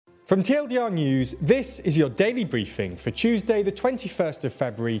From TLDR News, this is your daily briefing for Tuesday, the 21st of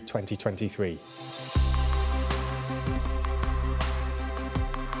February 2023.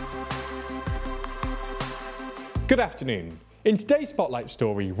 Good afternoon. In today's Spotlight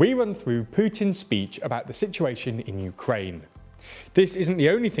story, we run through Putin's speech about the situation in Ukraine. This isn't the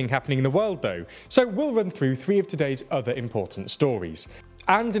only thing happening in the world though, so we'll run through three of today's other important stories.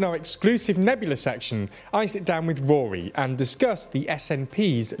 And in our exclusive Nebula section, I sit down with Rory and discuss the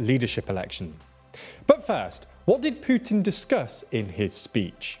SNP's leadership election. But first, what did Putin discuss in his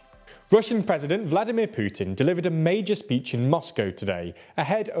speech? Russian President Vladimir Putin delivered a major speech in Moscow today,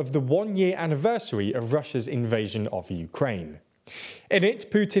 ahead of the one-year anniversary of Russia's invasion of Ukraine. In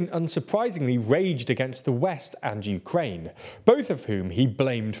it, Putin unsurprisingly raged against the West and Ukraine, both of whom he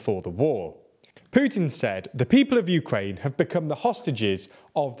blamed for the war. Putin said the people of Ukraine have become the hostages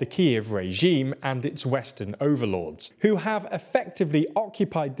of the Kiev regime and its Western overlords, who have effectively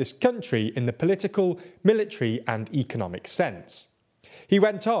occupied this country in the political, military and economic sense. He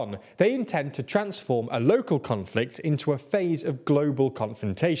went on, they intend to transform a local conflict into a phase of global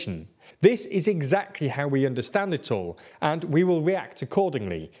confrontation. This is exactly how we understand it all, and we will react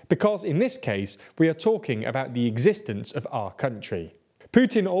accordingly, because in this case, we are talking about the existence of our country.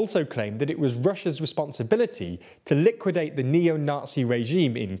 Putin also claimed that it was Russia's responsibility to liquidate the neo-Nazi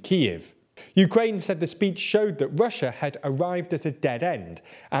regime in Kiev. Ukraine said the speech showed that Russia had arrived at a dead end,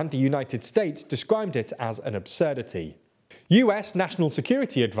 and the United States described it as an absurdity. US National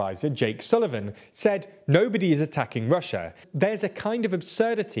Security Advisor Jake Sullivan said nobody is attacking Russia. There's a kind of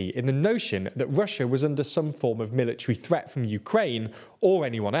absurdity in the notion that Russia was under some form of military threat from Ukraine or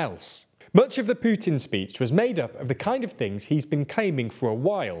anyone else. Much of the Putin speech was made up of the kind of things he's been claiming for a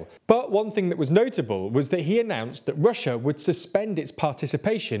while, but one thing that was notable was that he announced that Russia would suspend its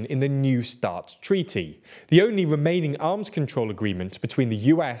participation in the New START Treaty, the only remaining arms control agreement between the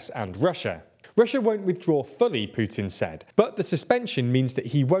US and Russia. Russia won't withdraw fully, Putin said, but the suspension means that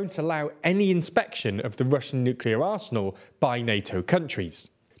he won't allow any inspection of the Russian nuclear arsenal by NATO countries.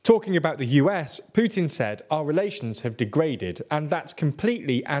 Talking about the US, Putin said our relations have degraded, and that's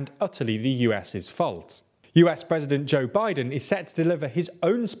completely and utterly the US's fault. US President Joe Biden is set to deliver his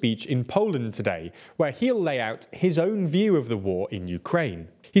own speech in Poland today, where he'll lay out his own view of the war in Ukraine.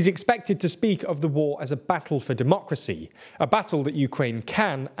 He's expected to speak of the war as a battle for democracy, a battle that Ukraine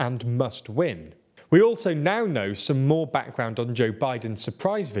can and must win. We also now know some more background on Joe Biden's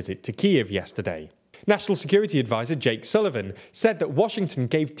surprise visit to Kiev yesterday. National Security Advisor Jake Sullivan said that Washington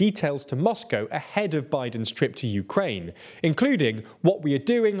gave details to Moscow ahead of Biden's trip to Ukraine, including what we are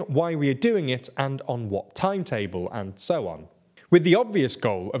doing, why we are doing it, and on what timetable, and so on, with the obvious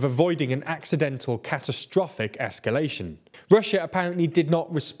goal of avoiding an accidental catastrophic escalation. Russia apparently did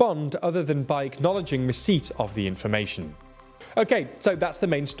not respond other than by acknowledging receipt of the information. Okay, so that's the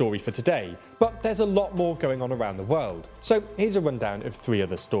main story for today, but there's a lot more going on around the world, so here's a rundown of three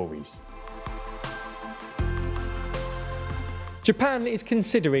other stories. Japan is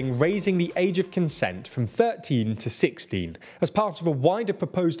considering raising the age of consent from 13 to 16 as part of a wider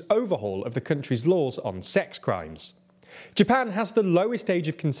proposed overhaul of the country's laws on sex crimes. Japan has the lowest age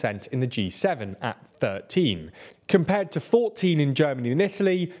of consent in the G7 at 13, compared to 14 in Germany and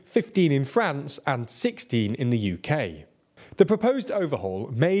Italy, 15 in France, and 16 in the UK. The proposed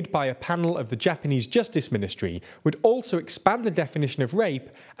overhaul, made by a panel of the Japanese Justice Ministry, would also expand the definition of rape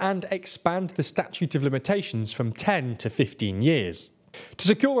and expand the statute of limitations from 10 to 15 years. To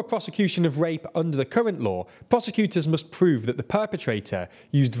secure a prosecution of rape under the current law, prosecutors must prove that the perpetrator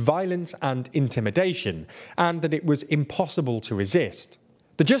used violence and intimidation, and that it was impossible to resist.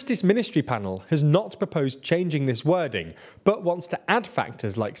 The Justice Ministry panel has not proposed changing this wording, but wants to add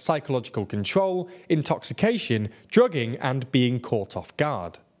factors like psychological control, intoxication, drugging, and being caught off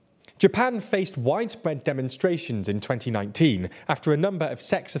guard. Japan faced widespread demonstrations in 2019 after a number of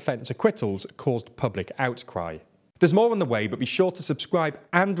sex offence acquittals caused public outcry. There's more on the way, but be sure to subscribe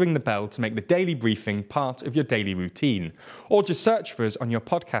and ring the bell to make the daily briefing part of your daily routine, or just search for us on your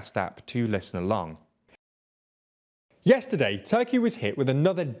podcast app to listen along. Yesterday, Turkey was hit with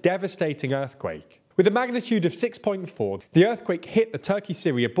another devastating earthquake. With a magnitude of 6.4, the earthquake hit the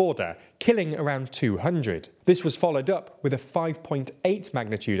Turkey-Syria border, killing around 200. This was followed up with a 5.8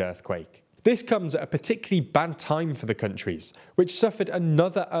 magnitude earthquake. This comes at a particularly bad time for the countries, which suffered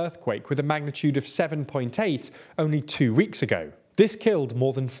another earthquake with a magnitude of 7.8 only 2 weeks ago. This killed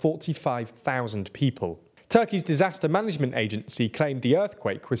more than 45,000 people. Turkey's disaster management agency claimed the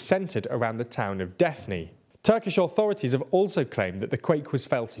earthquake was centred around the town of Defne. Turkish authorities have also claimed that the quake was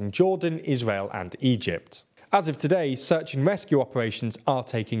felt in Jordan, Israel and Egypt. As of today, search and rescue operations are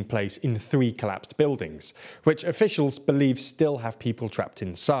taking place in 3 collapsed buildings, which officials believe still have people trapped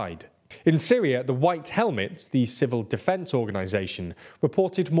inside. In Syria, the White Helmets, the civil defence organisation,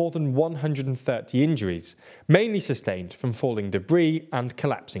 reported more than 130 injuries, mainly sustained from falling debris and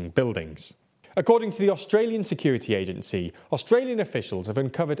collapsing buildings. According to the Australian Security Agency, Australian officials have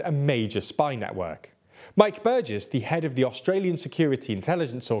uncovered a major spy network. Mike Burgess, the head of the Australian Security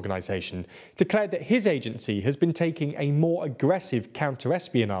Intelligence Organisation, declared that his agency has been taking a more aggressive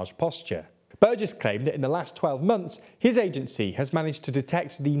counter-espionage posture. Burgess claimed that in the last 12 months, his agency has managed to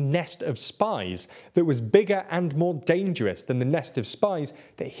detect the nest of spies that was bigger and more dangerous than the nest of spies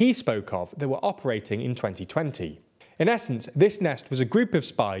that he spoke of that were operating in 2020. In essence, this nest was a group of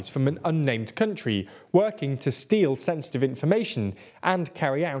spies from an unnamed country working to steal sensitive information and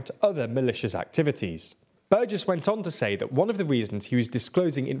carry out other malicious activities. Burgess went on to say that one of the reasons he was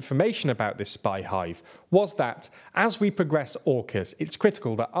disclosing information about this spy hive was that, as we progress AUKUS, it's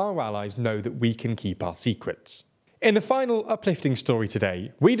critical that our allies know that we can keep our secrets. In the final uplifting story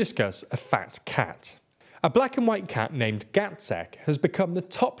today, we discuss a fat cat. A black and white cat named Gacek has become the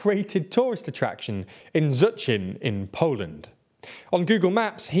top-rated tourist attraction in Szczecin in Poland. On Google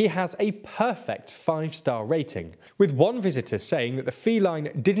Maps, he has a perfect 5-star rating, with one visitor saying that the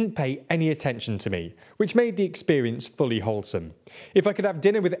feline didn't pay any attention to me, which made the experience fully wholesome. If I could have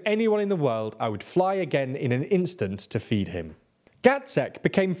dinner with anyone in the world, I would fly again in an instant to feed him. Gacek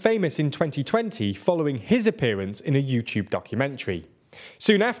became famous in 2020 following his appearance in a YouTube documentary.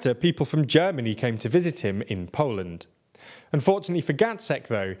 Soon after, people from Germany came to visit him in Poland. Unfortunately for Gacek,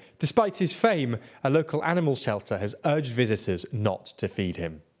 though, despite his fame, a local animal shelter has urged visitors not to feed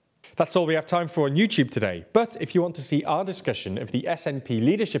him. That's all we have time for on YouTube today, but if you want to see our discussion of the SNP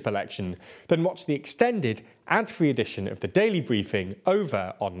leadership election, then watch the extended, ad-free edition of the Daily Briefing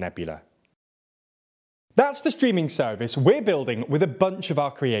over on Nebula. That's the streaming service we're building with a bunch of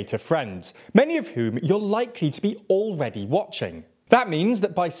our creator friends, many of whom you're likely to be already watching. That means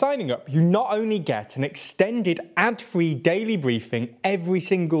that by signing up, you not only get an extended ad-free daily briefing every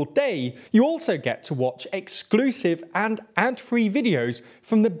single day, you also get to watch exclusive and ad-free videos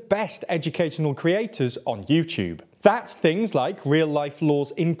from the best educational creators on YouTube. That's things like Real Life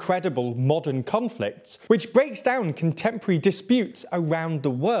Law's incredible Modern Conflicts, which breaks down contemporary disputes around the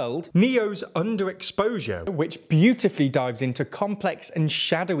world, Neo's Underexposure, which beautifully dives into complex and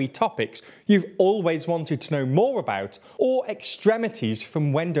shadowy topics you've always wanted to know more about, or Extremities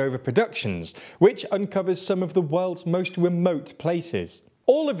from Wendover Productions, which uncovers some of the world's most remote places.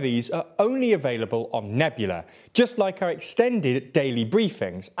 All of these are only available on Nebula, just like our extended daily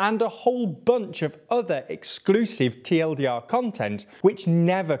briefings and a whole bunch of other exclusive TLDR content which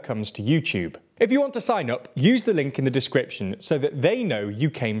never comes to YouTube. If you want to sign up, use the link in the description so that they know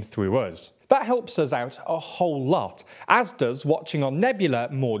you came through us. That helps us out a whole lot, as does watching on Nebula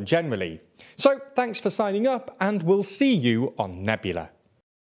more generally. So thanks for signing up, and we'll see you on Nebula.